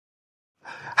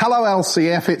Hello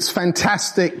LCF, it's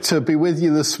fantastic to be with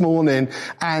you this morning,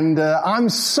 and I'm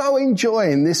so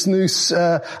enjoying this new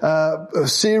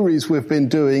series we've been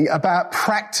doing about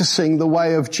practicing the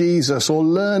way of Jesus, or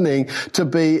learning to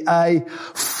be a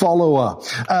follower.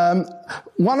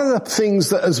 One of the things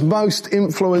that has most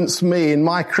influenced me in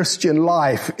my Christian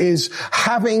life is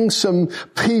having some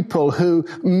people who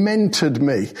mentored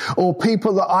me, or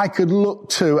people that I could look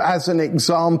to as an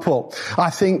example. I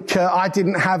think I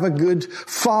didn't have a good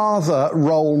father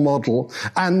role model,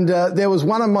 and there was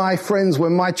one of my friends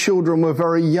when my children were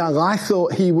very young. I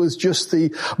thought he was just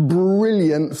the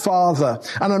brilliant father,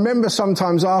 and I remember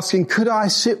sometimes asking, could I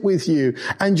sit with you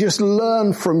and just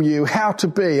learn from you how to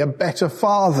be a better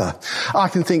father? I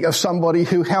can think of somebody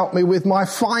who helped me with my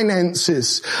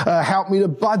finances, helped me to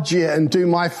budget and do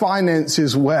my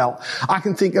finances well. I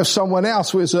can think of someone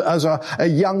else who was as a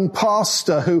young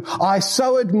pastor who I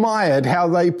so admired how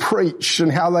they preached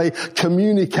and how they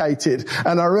communicated.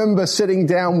 And I remember sitting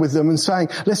down with them and saying,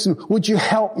 listen, would you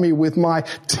help me with my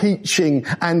teaching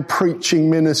and preaching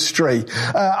ministry?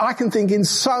 I can think in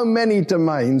so many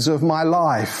domains of my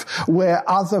life where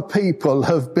other people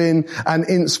have been an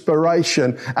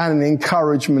inspiration and an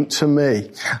encouragement to me.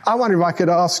 I wonder if I could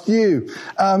ask you,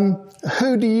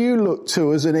 who do you look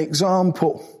to as an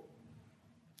example?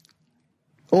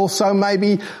 Also,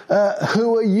 maybe,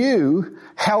 who are you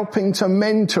helping to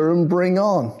mentor and bring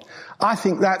on? I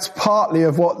think that's partly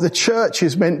of what the church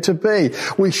is meant to be.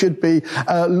 We should be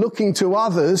looking to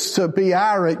others to be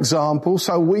our example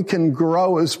so we can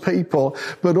grow as people,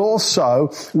 but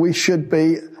also we should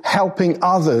be helping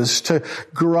others to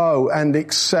grow and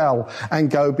excel and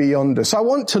go beyond us. I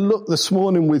want to look this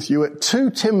morning with you at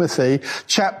 2 Timothy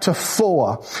chapter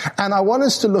 4, and I want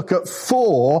us to look at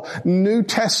 4 New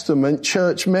Testament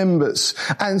church members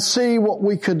and see what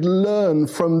we could learn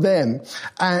from them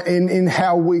in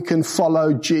how we can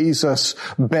follow Jesus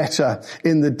better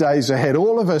in the days ahead.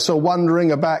 All of us are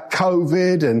wondering about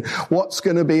COVID and what's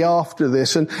going to be after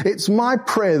this, and it's my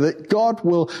prayer that God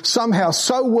will somehow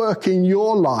so work in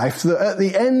your life that at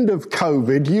the end of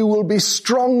COVID you will be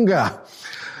stronger.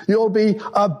 You'll be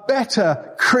a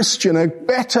better Christian, a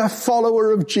better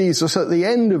follower of Jesus at the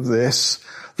end of this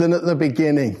than at the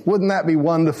beginning. Wouldn't that be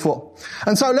wonderful?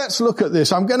 And so let's look at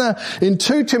this. In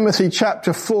 2 Timothy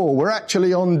chapter 4, we're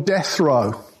actually on death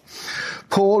row.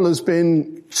 Paul has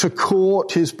been to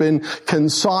court, he's been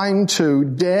consigned to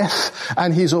death,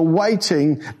 and he's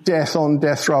awaiting death on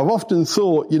death row. I've often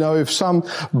thought, if some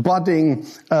budding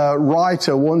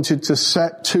writer wanted to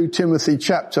set 2 Timothy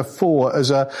chapter 4 as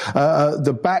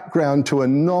the background to a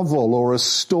novel or a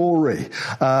story,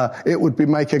 it would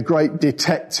make a great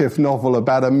detective novel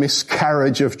about a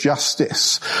miscarriage of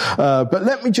justice. But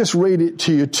let me just read it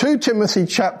to you. 2 Timothy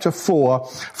chapter 4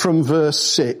 from verse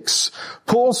 6.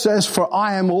 Paul says, "For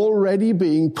I am already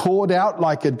being poured out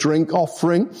like a drink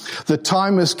offering. The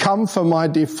time has come for my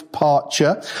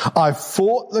departure. I've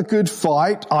fought the good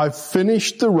fight. I've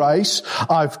finished the race.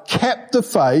 I've kept the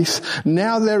faith.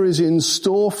 Now there is in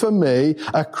store for me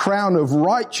a crown of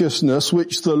righteousness,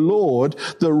 which the Lord,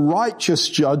 the righteous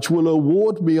judge, will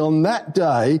award me on that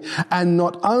day, and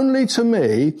not only to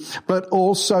me, but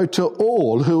also to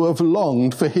all who have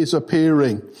longed for his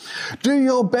appearing. Do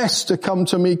your best to come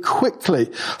to me quickly,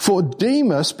 for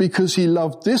Demas, because he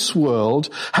loved this world,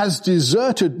 has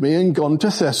deserted me and gone to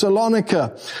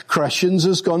Thessalonica. Crescens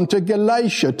has gone to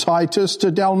Galatia, Titus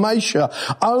to Dalmatia.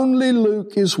 Only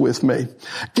Luke is with me.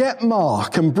 Get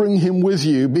Mark and bring him with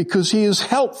you, because he is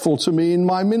helpful to me in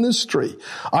my ministry.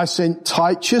 I sent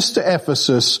Titus to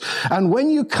Ephesus, and when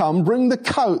you come, bring the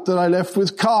coat that I left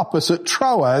with Carpus at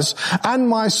Troas, and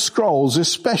my scrolls,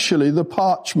 especially the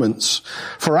parchments.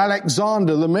 For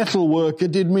Alexander the metal worker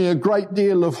did me a great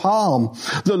deal of harm.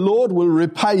 The Lord will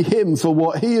repay him for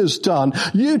what he has done.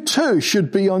 You too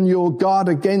should be on your guard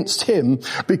against him,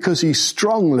 because he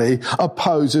strongly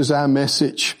opposes our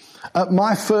message. At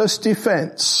my first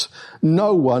defense,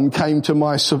 no one came to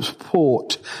my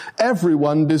support.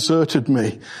 Everyone deserted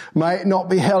me. May it not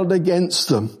be held against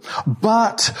them.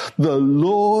 But the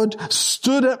Lord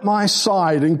stood at my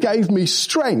side and gave me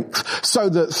strength, so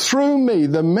that through me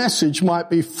the message might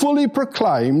be fully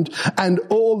proclaimed and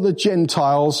all the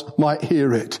Gentiles might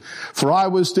hear it. For I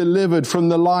was delivered from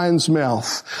the lion's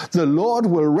mouth. The Lord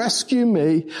will rescue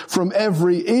me from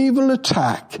every evil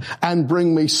attack and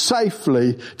bring me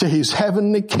safely to his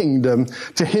heavenly kingdom.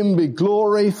 To him be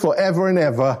glory forever and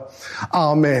ever.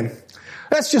 Amen.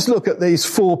 Let's just look at these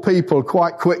 4 people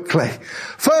quite quickly.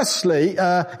 Firstly,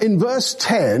 in verse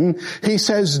 10, he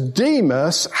says,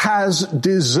 Demas has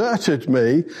deserted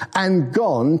me and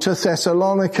gone to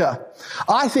Thessalonica.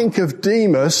 I think of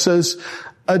Demas as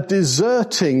a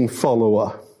deserting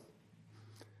follower.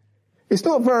 It's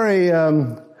not very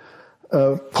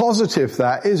positive,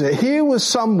 that, is it? Here was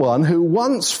someone who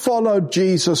once followed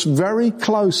Jesus very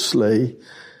closely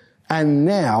and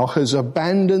now has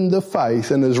abandoned the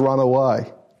faith and has run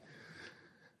away.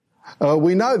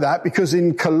 We know that because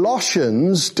in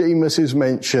Colossians, Demas is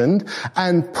mentioned,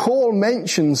 and Paul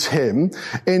mentions him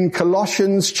in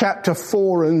Colossians chapter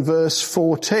 4 and verse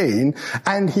 14,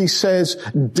 and he says,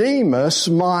 Demas,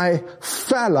 my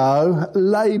fellow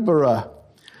laborer.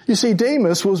 You see,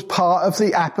 Demas was part of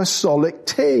the apostolic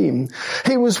team.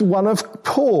 He was one of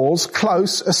Paul's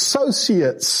close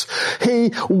associates.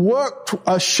 He worked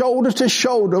shoulder to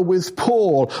shoulder with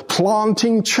Paul,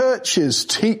 planting churches,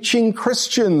 teaching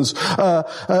Christians,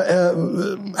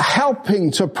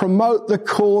 helping to promote the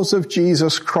cause of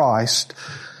Jesus Christ.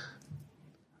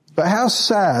 But how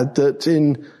sad that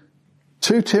in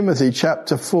 2 Timothy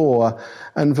chapter 4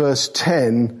 and verse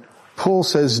 10, Paul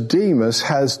says Demas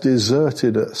has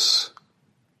deserted us.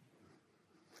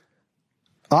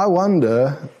 I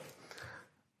wonder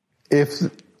if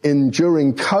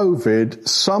during COVID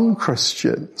some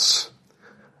Christians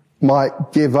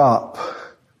might give up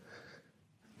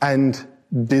and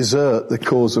desert the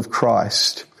cause of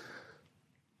Christ.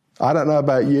 I don't know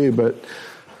about you, but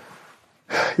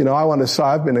I want to say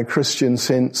I've been a Christian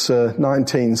since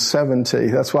 1970.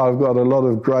 That's why I've got a lot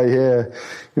of grey hair.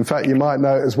 In fact, you might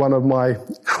notice one of my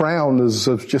crowners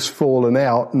has just fallen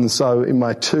out, and so in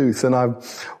my tooth, and I'm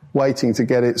waiting to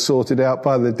get it sorted out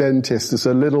by the dentist. It's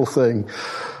a little thing.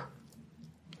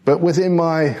 But within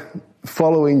my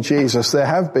following Jesus, there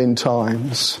have been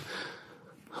times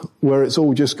where it's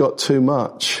all just got too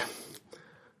much.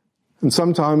 And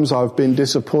sometimes I've been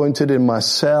disappointed in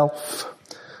myself.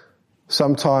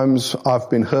 Sometimes I've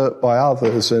been hurt by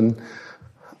others, and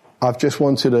I've just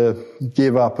wanted to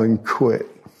give up and quit.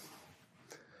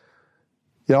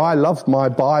 I love my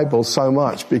Bible so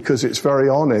much because it's very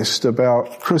honest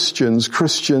about Christians,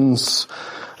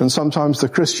 and sometimes the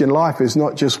Christian life is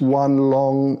not just one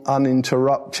long,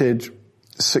 uninterrupted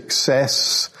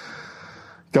success,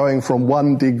 going from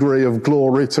one degree of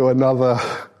glory to another.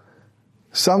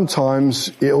 Sometimes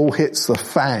it all hits the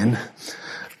fan.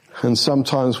 And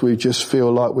sometimes we just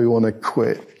feel like we want to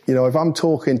quit. If I'm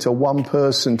talking to one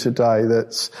person today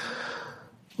that's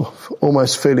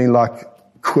almost feeling like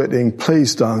quitting,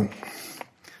 please don't.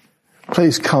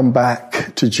 Please come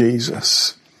back to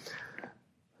Jesus.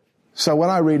 So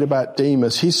when I read about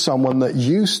Demas, he's someone that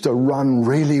used to run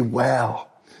really well.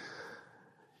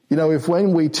 If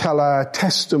when we tell our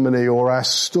testimony or our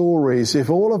stories, if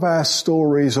all of our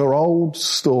stories are old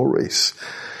stories,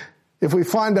 if we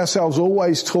find ourselves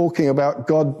always talking about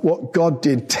God, what God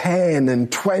did 10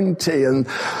 and 20 and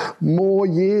more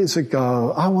years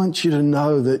ago, I want you to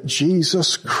know that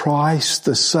Jesus Christ,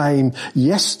 the same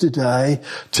yesterday,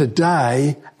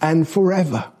 today, and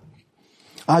forever.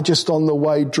 I just on the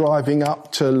way driving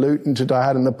up to Luton today, I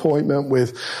had an appointment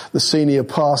with the senior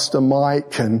pastor,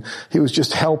 Mike, and he was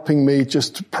just helping me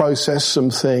just to process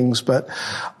some things. But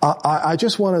I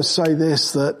just want to say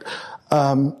this, that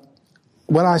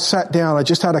when I sat down, I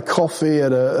just had a coffee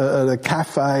at a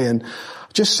cafe, and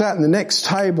just sat in the next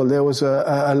table. There was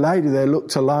a lady there,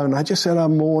 looked alone. I just said, "Oh,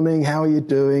 morning, how are you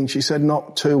doing?" She said,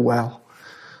 "Not too well."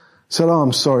 I said, "Oh,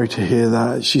 I'm sorry to hear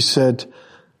that." She said,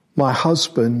 "My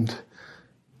husband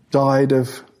died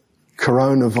of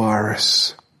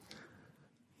coronavirus."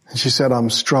 And she said, "I'm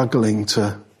struggling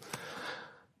to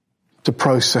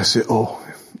process it all.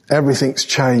 Everything's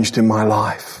changed in my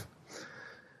life."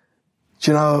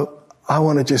 Do you know, I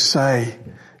want to just say,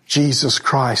 Jesus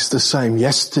Christ, the same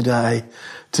yesterday,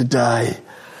 today,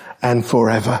 and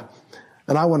forever.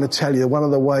 And I want to tell you, one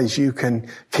of the ways you can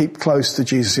keep close to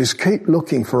Jesus is keep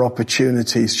looking for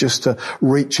opportunities just to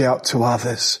reach out to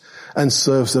others and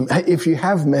serve them. If you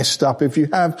have messed up, if you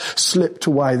have slipped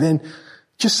away, then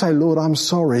just say, "Lord, I'm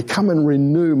sorry. Come and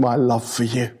renew my love for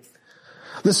you."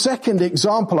 The second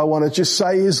example I want to just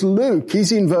say is Luke.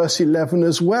 He's in verse 11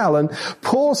 as well. And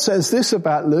Paul says this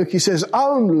about Luke. He says,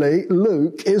 "Only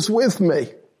Luke is with me."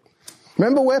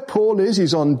 Remember where Paul is?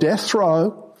 He's on death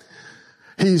row.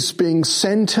 He's being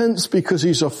sentenced because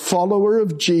he's a follower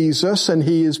of Jesus, and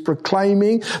he is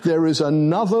proclaiming there is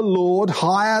another Lord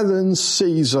higher than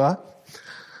Caesar.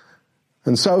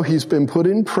 And so he's been put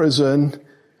in prison.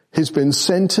 He's been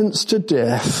sentenced to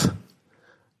death.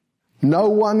 No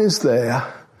one is there,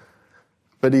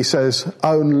 but he says,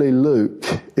 "Only Luke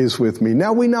is with me."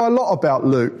 Now we know a lot about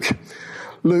Luke.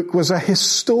 Luke was a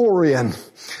historian.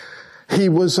 He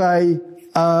was a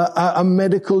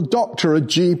medical doctor, a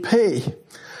GP.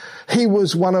 he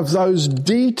was one of those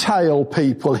detail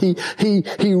people. He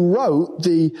wrote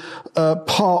the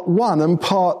part 1 and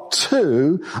part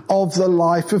 2 of the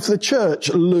life of the church.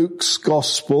 Luke's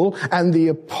gospel and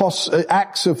the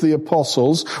Acts of the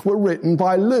Apostles were written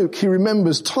by Luke. He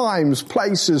remembers times,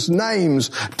 places, names,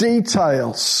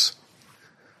 details.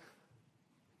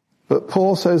 But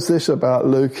Paul says this about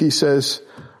Luke. He says,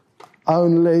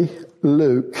 only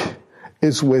Luke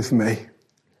is with me.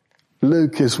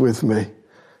 Luke is with me.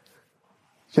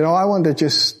 You know, I want to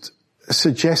just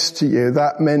suggest to you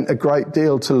that meant a great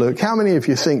deal to Luke. How many of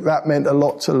you think that meant a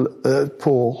lot to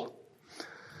Paul?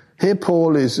 Here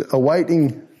Paul is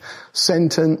awaiting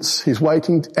sentence. He's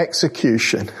waiting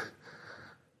execution.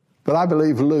 But I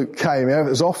believe Luke came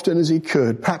as often as he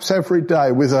could, perhaps every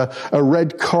day, with a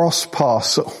Red Cross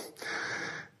parcel.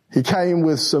 He came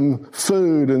with some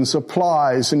food and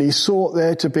supplies, and he sought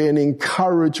there to be an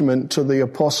encouragement to the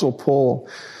Apostle Paul.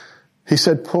 He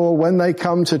said, Paul, when they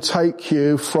come to take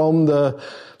you from the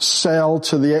cell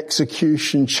to the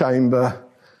execution chamber,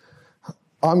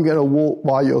 I'm going to walk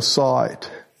by your side.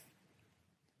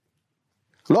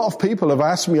 A lot of people have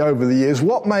asked me over the years,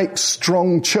 what makes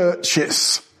strong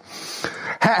churches?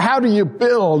 How do you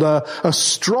build a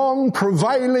strong,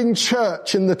 prevailing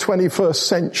church in the 21st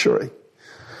century?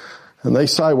 And they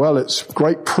say, well, it's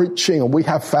great preaching, and we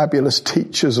have fabulous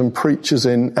teachers and preachers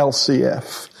in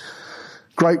LCF.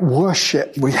 Great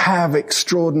worship. We have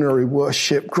extraordinary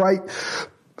worship. Great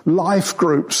life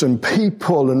groups and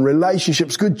people and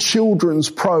relationships. Good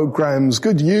children's programs.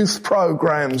 Good youth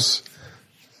programs.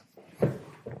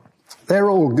 They're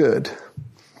all good.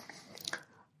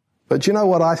 But you know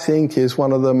what I think is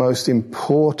one of the most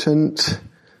important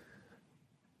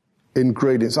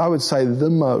ingredients? I would say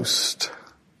the most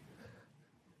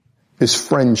is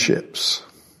friendships.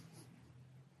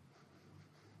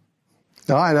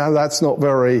 Now, I know that's not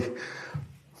very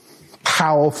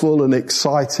powerful and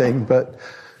exciting, but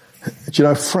you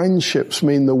know, friendships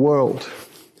mean the world.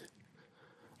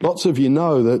 Lots of you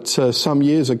know that some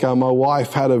years ago my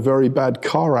wife had a very bad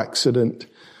car accident.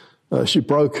 She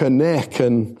broke her neck,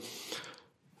 and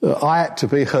I had to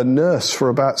be her nurse for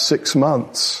about 6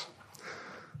 months.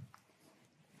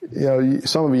 You know,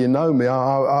 some of you know me.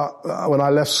 When I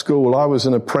left school, I was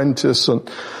an apprentice and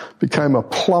became a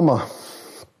plumber.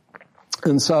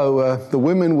 And so the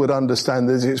women would understand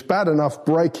this. It's bad enough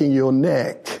breaking your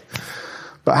neck,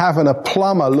 but having a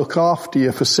plumber look after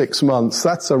you for 6 months,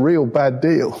 that's a real bad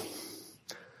deal.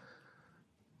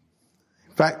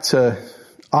 In fact,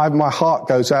 my heart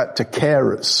goes out to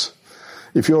carers.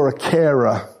 If you're a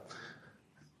carer,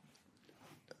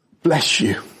 bless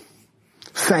you.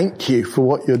 Thank you for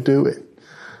what you're doing.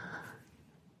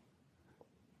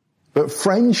 But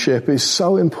friendship is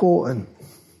so important.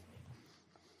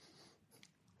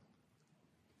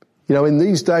 You know, in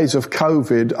these days of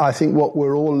COVID, I think what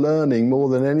we're all learning more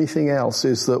than anything else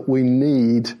is that we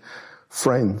need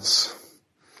friends.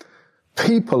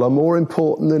 People are more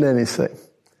important than anything.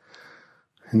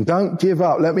 And don't give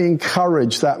up. Let me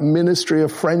encourage that ministry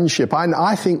of friendship.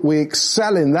 I think we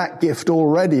excel in that gift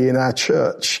already in our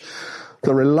church.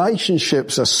 The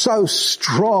relationships are so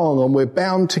strong and we're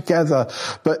bound together.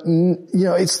 But, you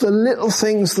know, it's the little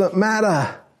things that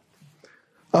matter.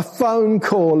 A phone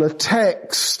call, a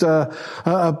text, a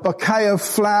bouquet of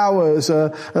flowers,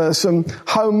 some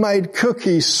homemade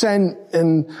cookies sent,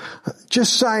 and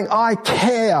just saying, I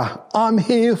care. I'm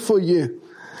here for you.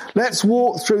 Let's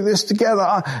walk through this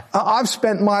together. I've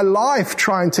spent my life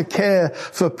trying to care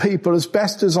for people as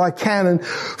best as I can, and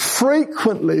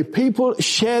frequently people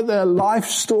share their life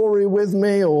story with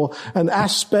me or an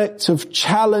aspect of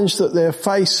challenge that they're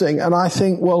facing, and I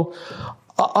think, well,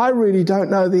 I really don't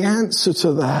know the answer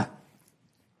to that.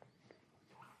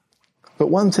 But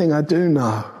one thing I do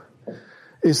know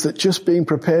is that just being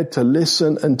prepared to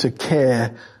listen and to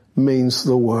care means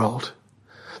the world.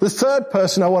 The third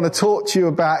person I want to talk to you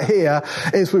about here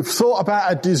is we've thought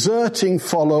about a deserting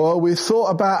follower. We've thought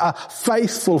about a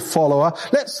faithful follower.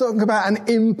 Let's talk about an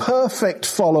imperfect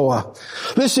follower.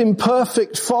 This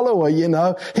imperfect follower, you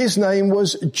know, his name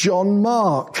was John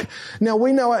Mark. Now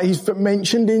we know he's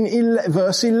mentioned in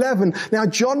verse 11. Now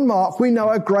John Mark, we know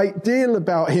a great deal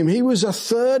about him. He was a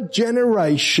third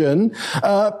generation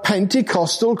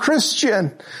Pentecostal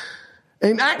Christian.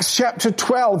 In Acts chapter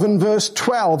 12 and verse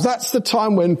 12, that's the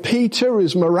time when Peter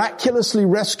is miraculously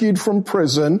rescued from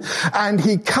prison and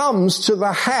he comes to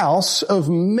the house of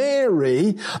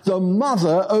Mary, the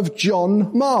mother of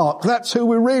John Mark. That's who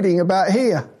we're reading about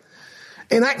here.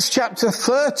 In Acts chapter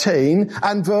 13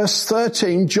 and verse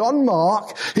 13, John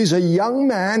Mark is a young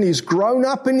man. He's grown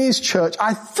up in his church.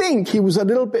 I think he was a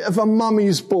little bit of a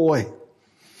mummy's boy.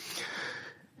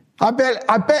 I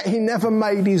bet he never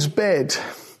made his bed.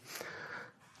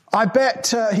 I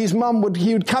bet his mum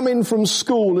he would come in from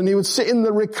school and he would sit in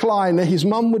the recliner. His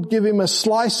mum would give him a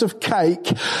slice of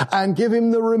cake and give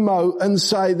him the remote and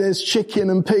say, there's chicken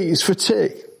and peas for tea.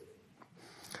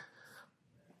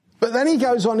 But then he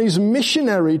goes on his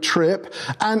missionary trip,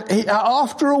 and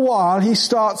after a while he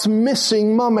starts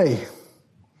missing mummy.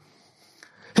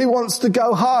 He wants to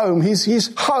go home.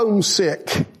 He's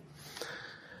homesick.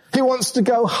 He wants to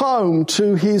go home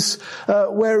to his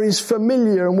where he's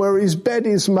familiar and where his bed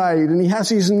is made, and he has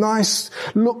his nice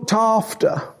looked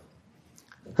after.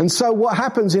 And so what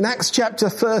happens in Acts chapter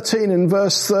 13 and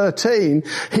verse 13,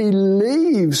 he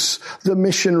leaves the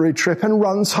missionary trip and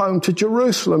runs home to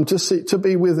Jerusalem to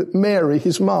be with Mary,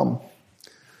 his mum.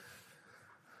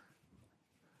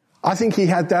 I think he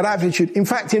had that attitude. In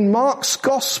fact, in Mark's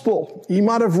Gospel, you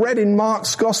might have read in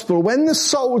Mark's Gospel, when the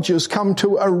soldiers come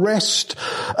to arrest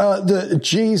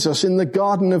Jesus in the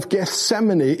Garden of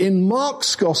Gethsemane, in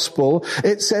Mark's Gospel,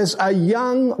 it says a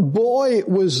young boy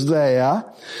was there,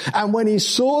 and when he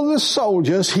saw the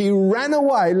soldiers, he ran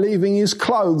away, leaving his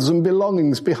clothes and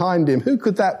belongings behind him. Who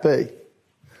could that be?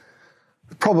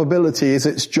 Probability is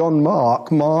it's John Mark,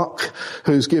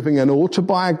 who's giving an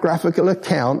autobiographical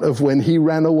account of when he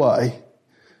ran away.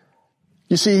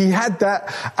 You see, he had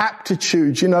that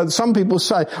aptitude. You know, some people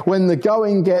say when the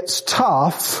going gets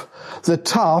tough, the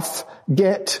tough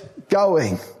get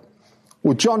going.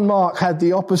 Well, John Mark had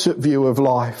the opposite view of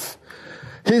life.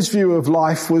 His view of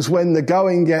life was when the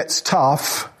going gets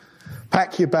tough,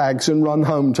 pack your bags and run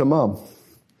home to mum.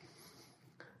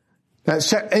 Now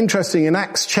it's interesting, in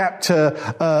Acts chapter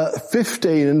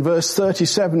 15 and verse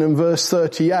 37 and verse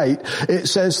 38, it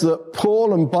says that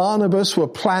Paul and Barnabas were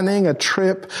planning a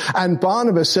trip, and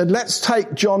Barnabas said, let's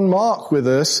take John Mark with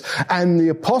us, and the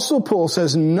Apostle Paul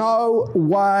says, no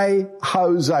way,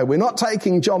 Jose. We're not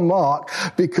taking John Mark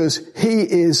because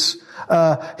he's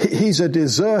a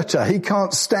deserter. He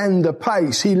can't stand the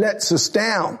pace. He lets us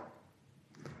down.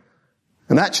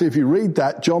 And actually, if you read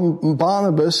that,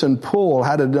 Barnabas and Paul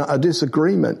had a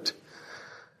disagreement.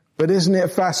 But isn't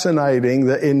it fascinating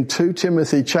that in 2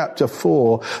 Timothy chapter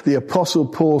 4, the Apostle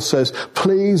Paul says,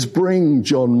 please bring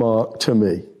John Mark to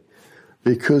me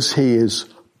because he is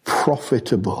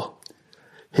profitable.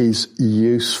 He's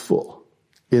useful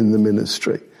in the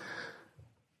ministry.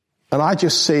 And I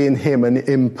just see in him an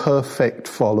imperfect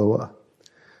follower.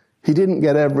 He didn't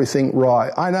get everything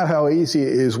right. I know how easy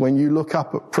it is when you look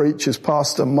up at preachers,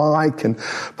 Pastor Mike and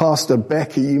Pastor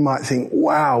Becky, you might think,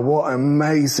 wow, what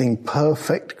amazing,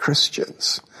 perfect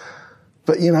Christians.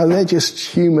 But you know, they're just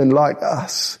human like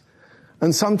us.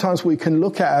 And sometimes we can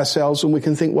look at ourselves and we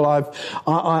can think, well,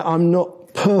 I'm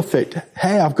not perfect.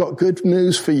 Hey, I've got good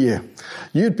news for you.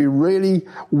 You'd be really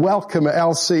welcome at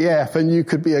LCF and you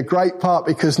could be a great part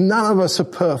because none of us are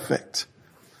perfect.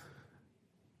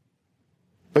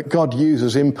 But God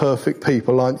uses imperfect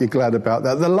people. Aren't you glad about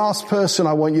that? The last person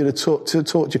I want you to talk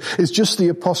to is just the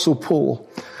Apostle Paul.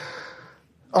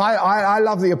 I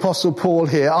love the Apostle Paul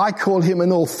here. I call him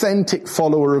an authentic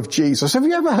follower of Jesus. Have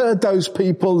you ever heard those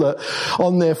people that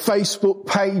on their Facebook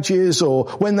pages or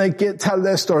when they tell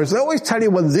their stories, they always tell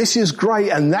you, well, this is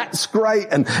great and that's great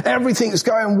and everything's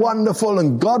going wonderful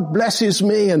and God blesses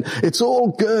me and it's all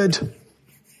good.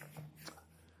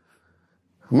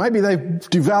 Maybe they've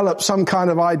developed some kind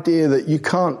of idea that you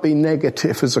can't be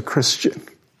negative as a Christian.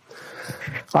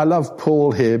 I love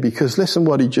Paul here because listen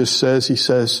what he just says. He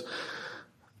says,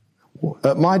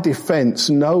 at my defense,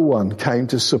 no one came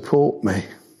to support me.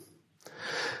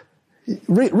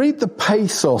 Read the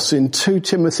pathos in 2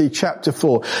 Timothy chapter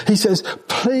 4. He says,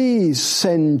 please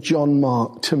send John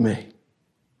Mark to me.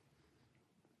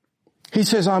 He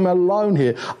says, I'm alone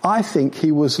here. I think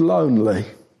he was lonely.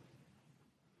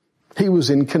 He was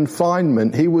in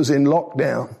confinement. He was in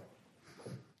lockdown.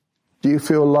 Do you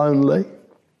feel lonely?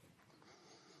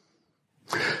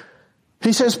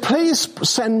 He says, please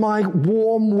send my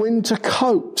warm winter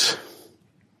coat.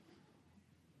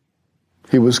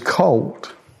 He was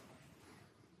cold.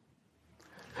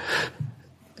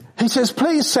 He says,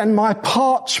 please send my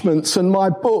parchments and my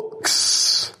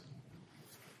books.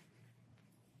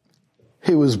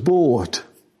 He was bored.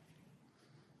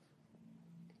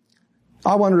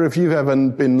 I wonder if you've ever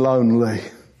been lonely,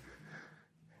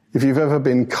 if you've ever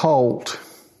been cold,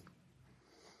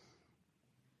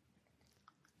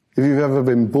 if you've ever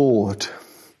been bored.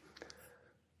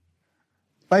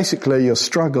 Basically, you're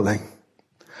struggling.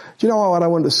 Do you know what I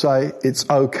want to say? It's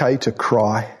okay to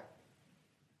cry.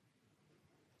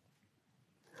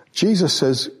 Jesus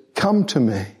says, come to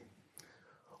me,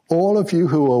 all of you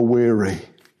who are weary,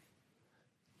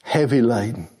 heavy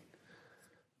laden,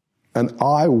 and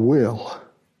I will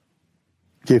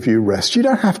give you rest. You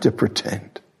don't have to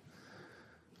pretend.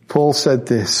 Paul said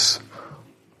this,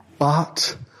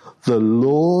 but the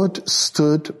Lord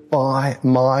stood by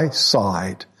my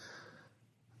side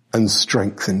and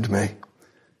strengthened me.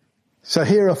 So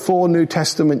here are 4 New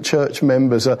Testament church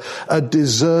members, a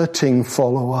deserting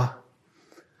follower,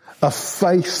 a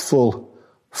faithful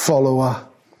follower,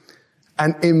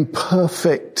 an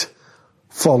imperfect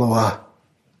follower,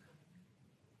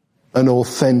 an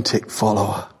authentic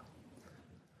follower.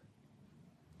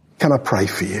 Can I pray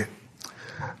for you?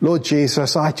 Lord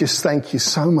Jesus, I just thank you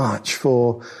so much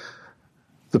for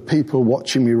the people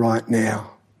watching me right now.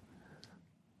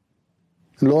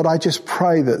 Lord, I just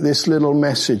pray that this little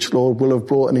message, Lord, will have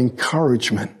brought an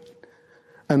encouragement.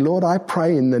 And Lord, I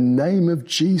pray in the name of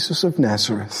Jesus of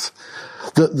Nazareth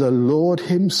that the Lord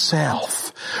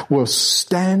himself will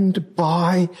stand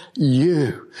by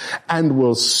you and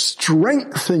will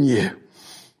strengthen you.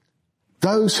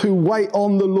 Those who wait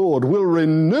on the Lord will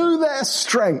renew their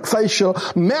strength. They shall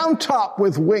mount up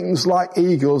with wings like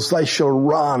eagles. They shall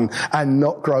run and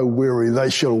not grow weary.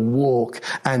 They shall walk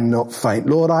and not faint.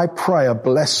 Lord, I pray a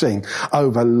blessing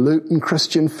over Luton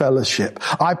Christian Fellowship.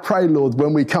 I pray, Lord,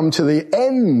 when we come to the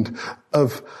end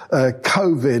of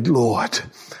COVID, Lord,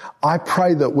 I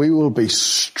pray that we will be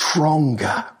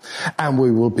stronger and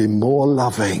we will be more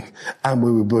loving and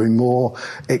we will be more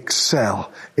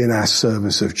excel in our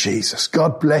service of Jesus.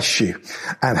 God bless you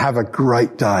and have a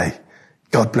great day.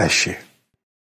 God bless you.